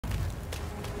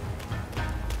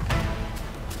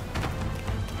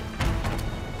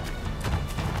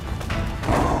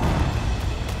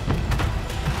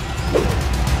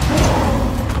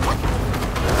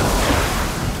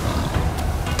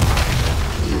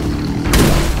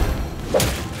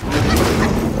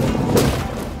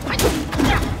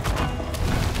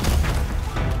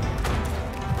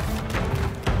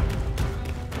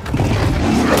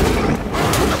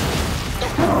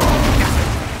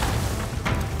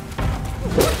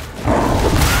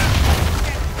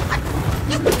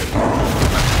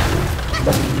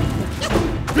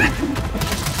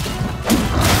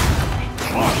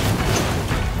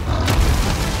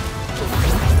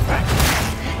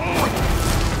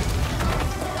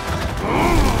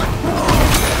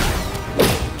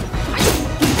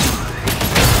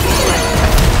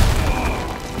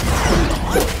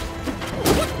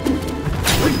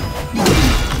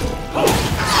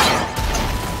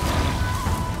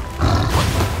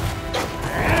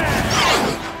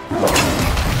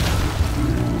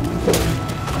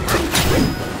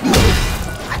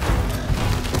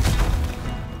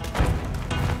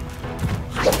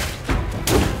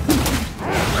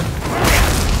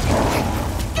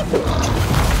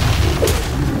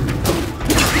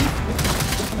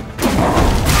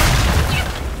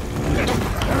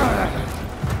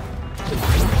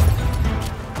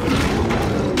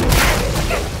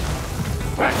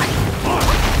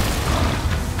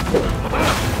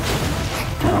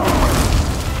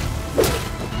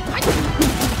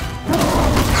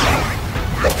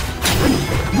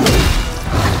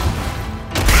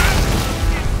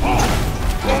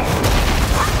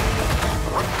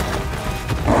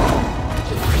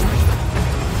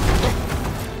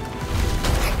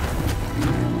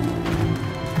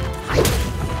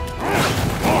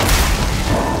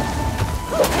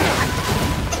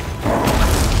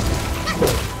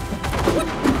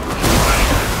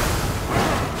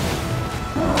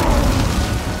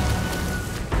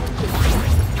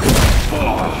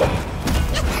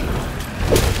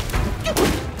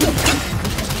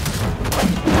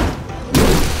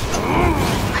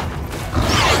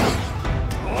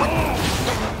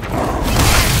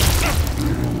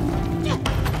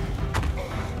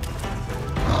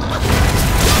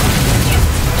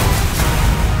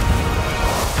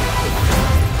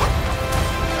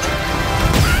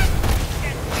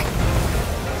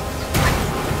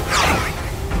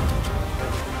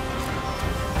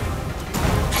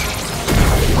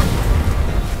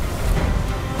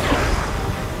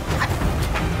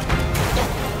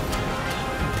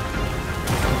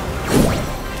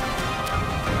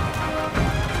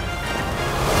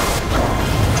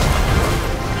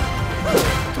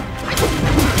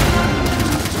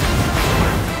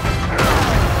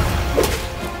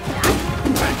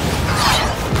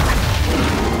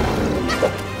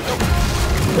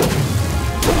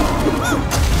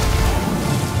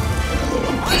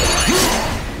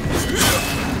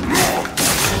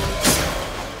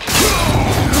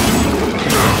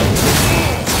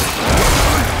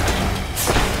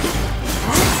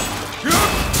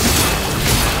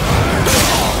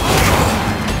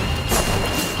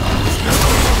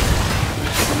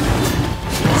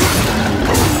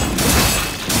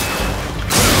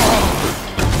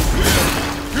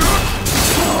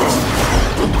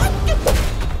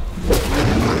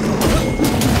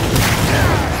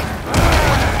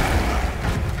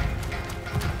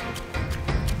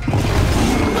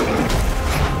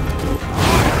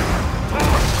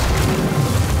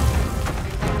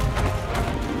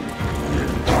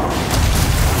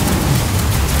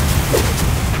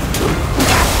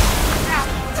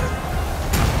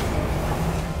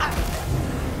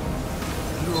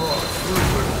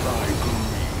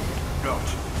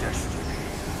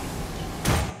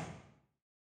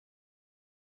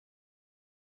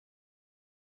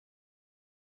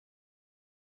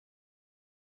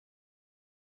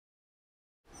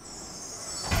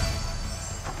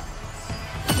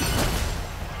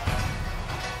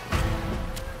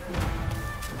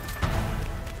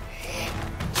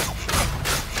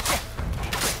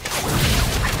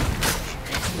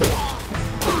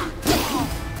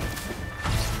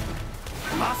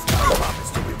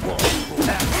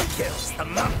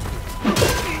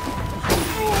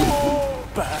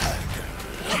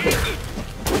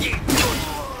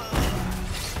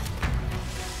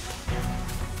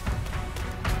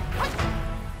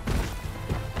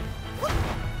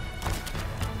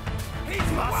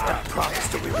Master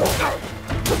promised to reward.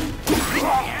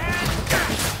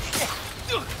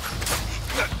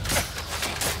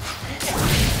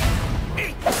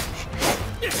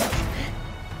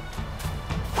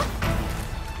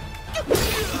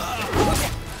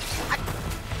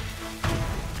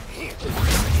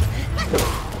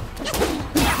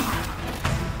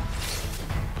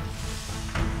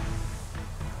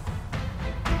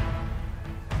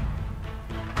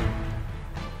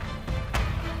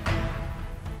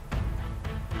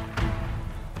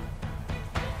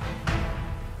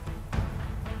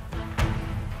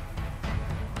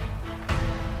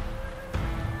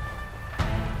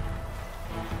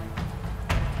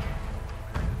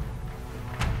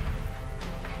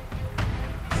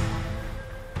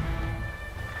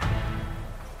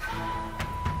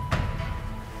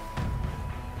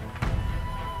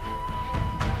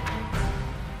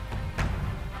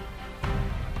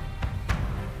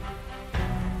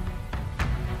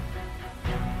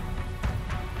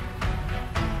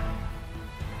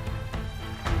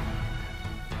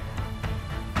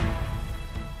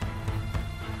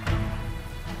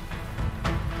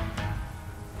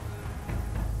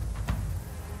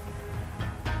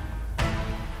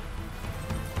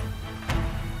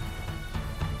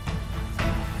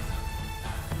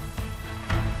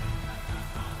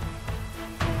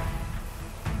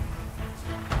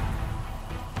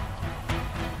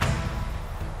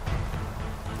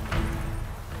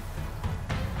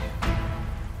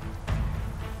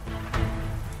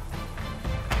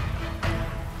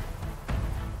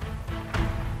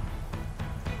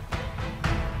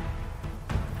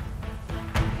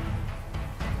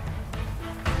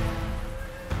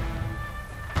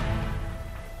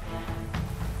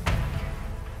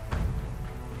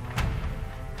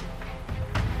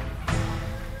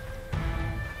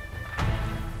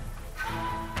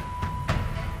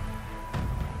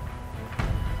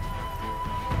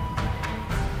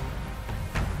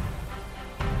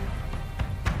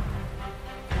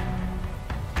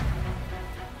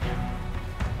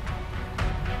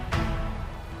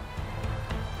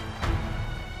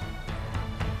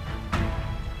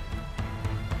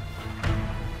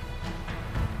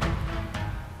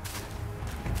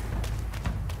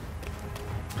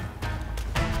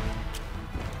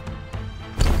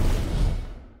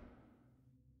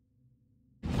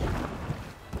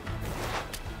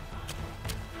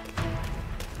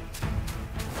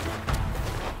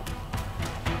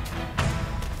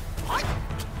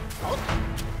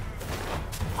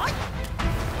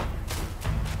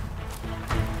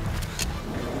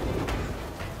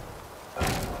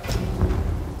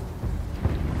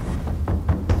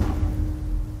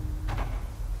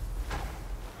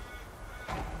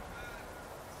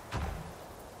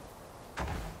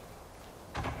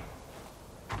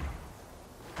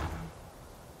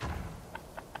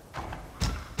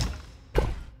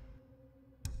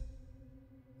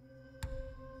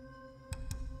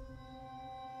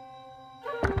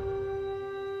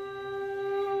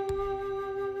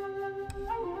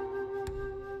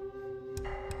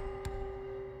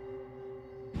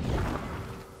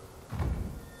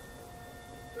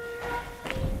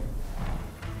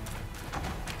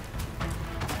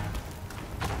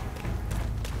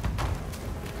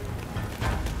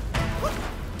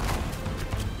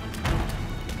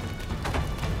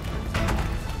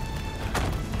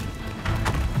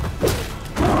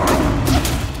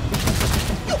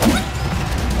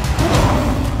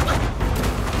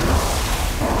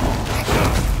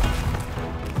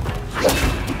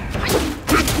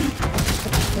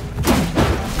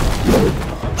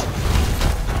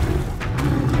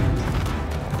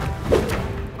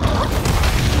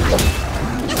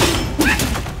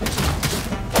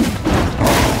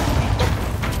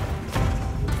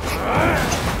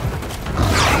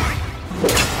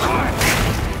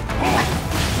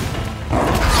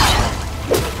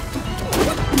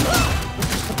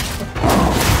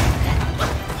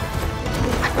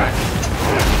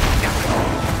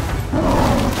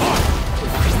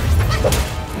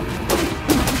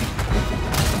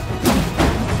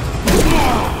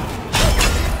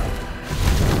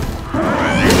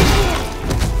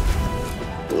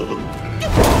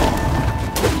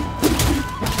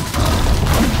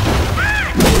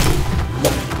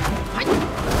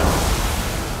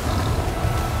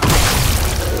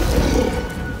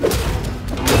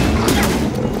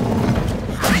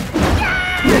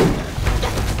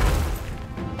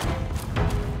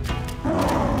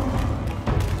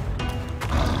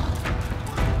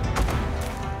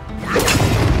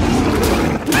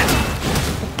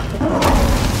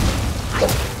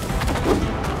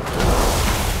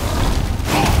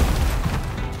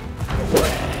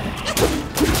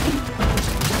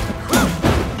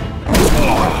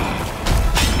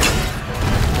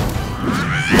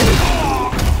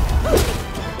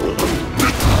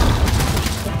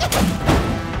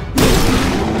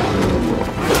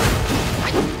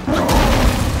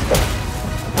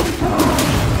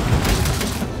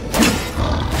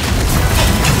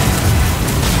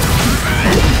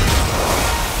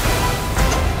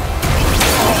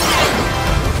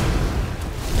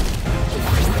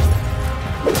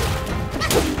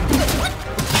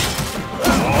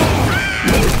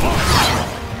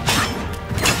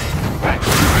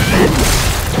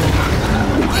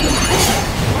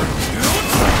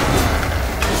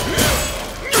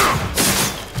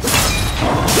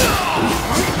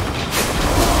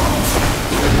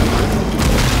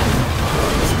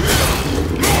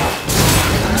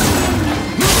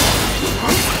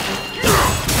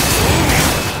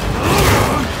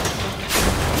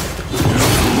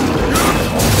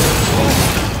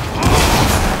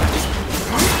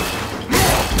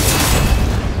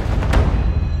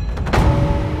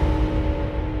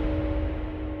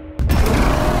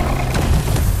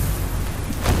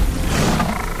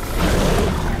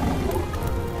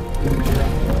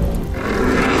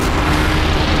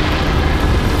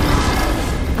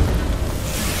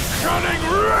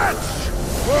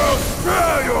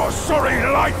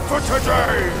 light for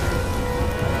today!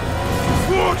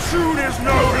 Fortune is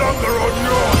no longer on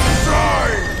your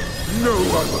side! No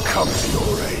one will come to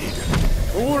your aid.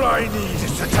 All I need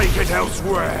is to take it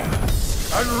elsewhere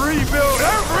and rebuild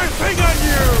everything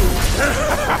anew!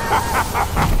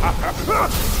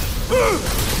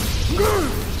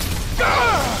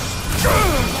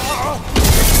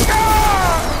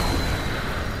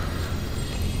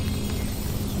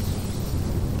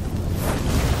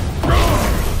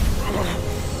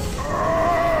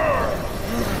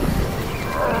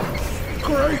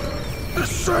 Great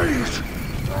sage!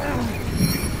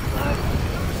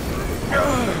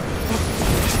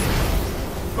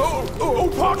 Oh,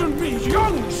 pardon me,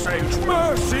 young sage!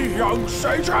 Mercy, young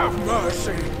sage, have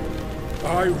mercy!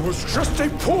 I was just a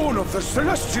pawn of the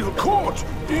Celestial Court.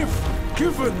 If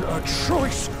given a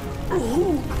choice,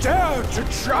 who dared to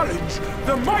challenge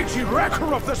the mighty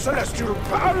wrecker of the Celestial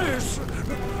Palace?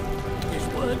 His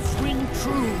words ring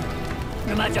true.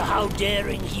 No matter how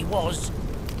daring he was,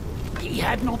 he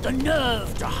had not the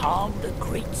nerve to harm the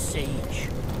great sage.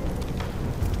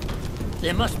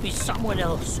 There must be someone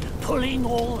else pulling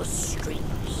all the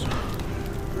strings.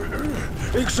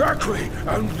 Exactly,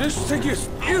 and this thing is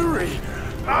eerie.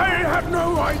 I have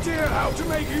no idea how to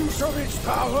make use of its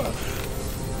power.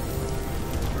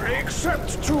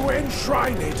 Except to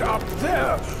enshrine it up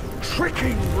there,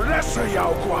 tricking lesser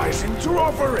Yaoguais into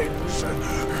offerings.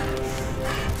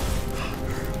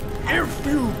 If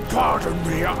you pardon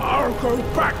me, I'll go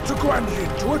back to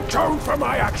Guanyin to atone for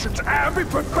my actions and be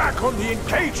put back on the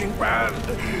engaging band.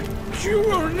 You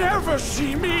will never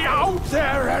see me out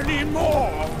there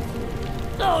anymore.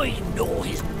 Oh, ignore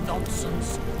his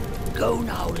nonsense. Go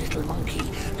now, little monkey.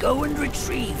 Go and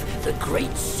retrieve the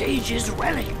great sage's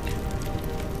relic.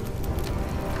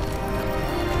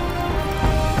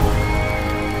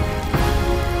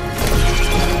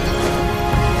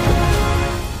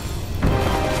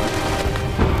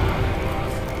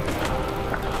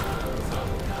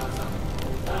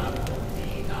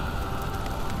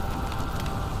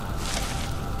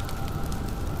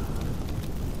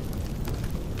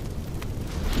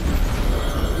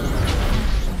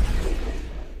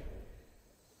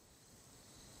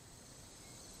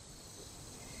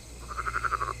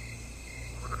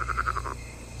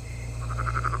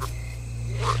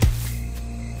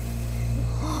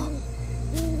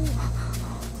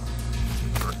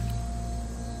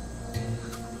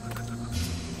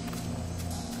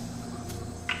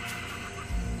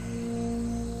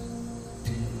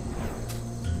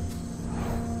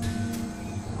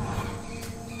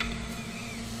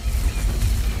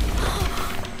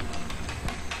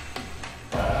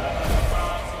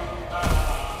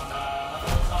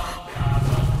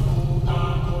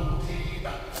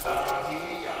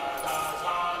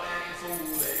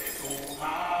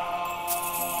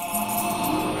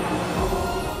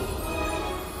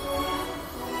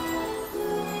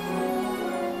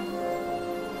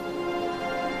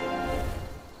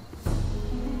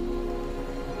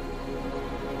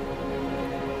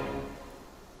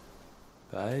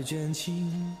百卷情，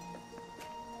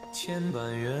千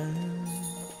般缘，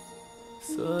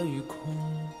色与空，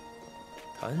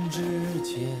弹指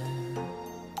间。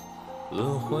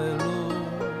轮回路，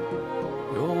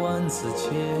有万次劫，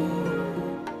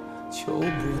求不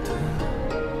得，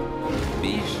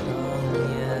闭上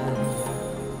眼，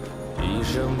一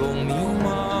生功名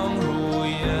忙如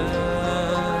烟，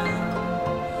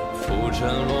浮沉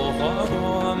落花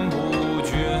断不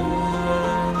绝。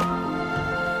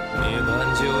 涅槃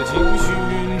究竟寻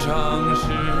常事，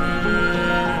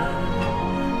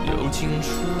有情处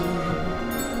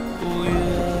不远。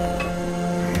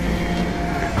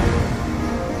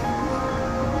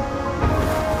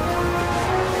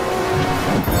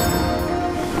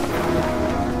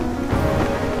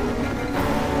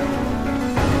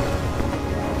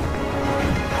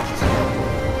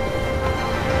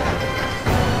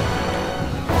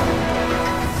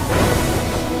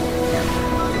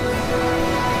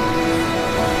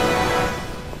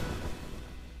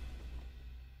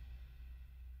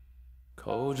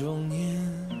口中念，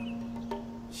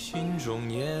心中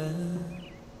言，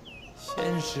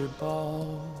现世报，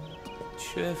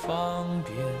却方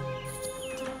便。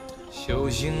修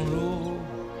行路，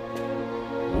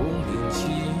无名尽，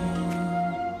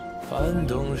幡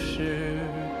动时，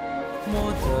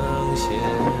莫等闲。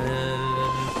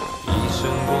一生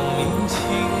功名情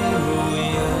如烟，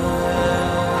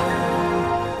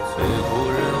最后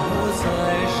人我在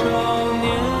少年。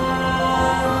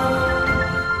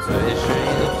 最是萤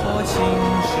火情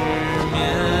失眠，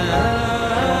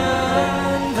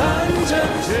谈真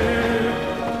挚，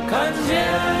看见。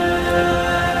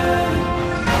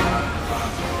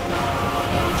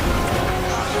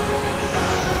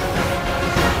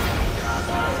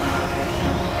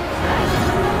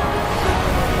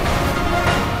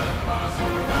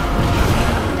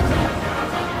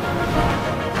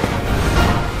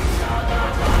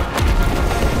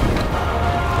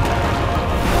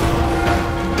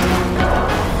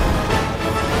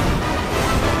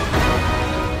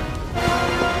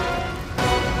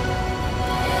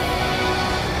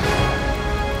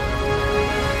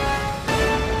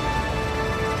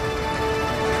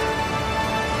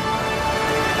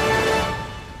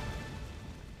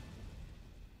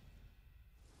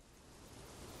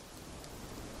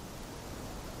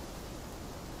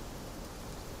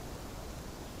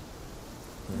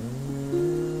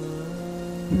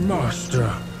Master,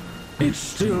 it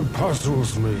still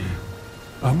puzzles me.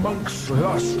 A monk's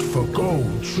lust for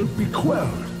gold should be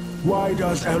quelled. Why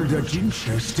does Elder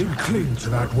Jinche still cling to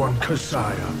that one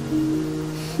Kasaya?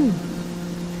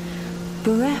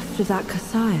 Bereft of that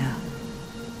Kasaya,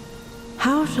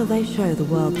 how shall they show the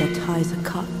world their ties are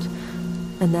cut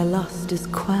and their lust is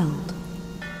quelled?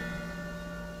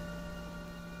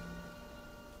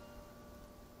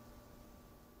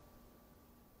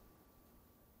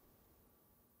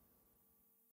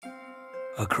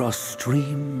 Across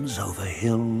streams, over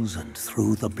hills, and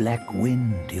through the black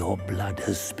wind your blood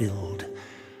has spilled.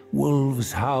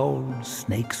 Wolves howl,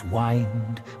 snakes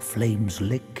wind, flames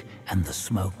lick, and the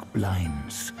smoke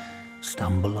blinds.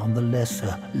 Stumble on the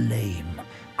lesser, lame,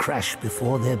 crash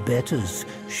before their betters,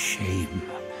 shame.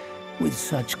 With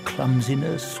such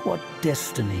clumsiness, what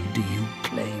destiny do you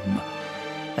claim?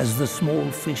 As the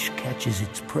small fish catches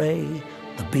its prey,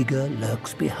 the bigger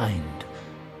lurks behind.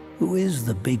 Who is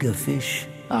the bigger fish?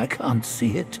 I can't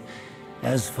see it.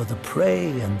 As for the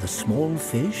prey and the small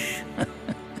fish,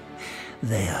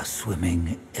 they are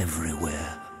swimming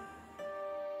everywhere.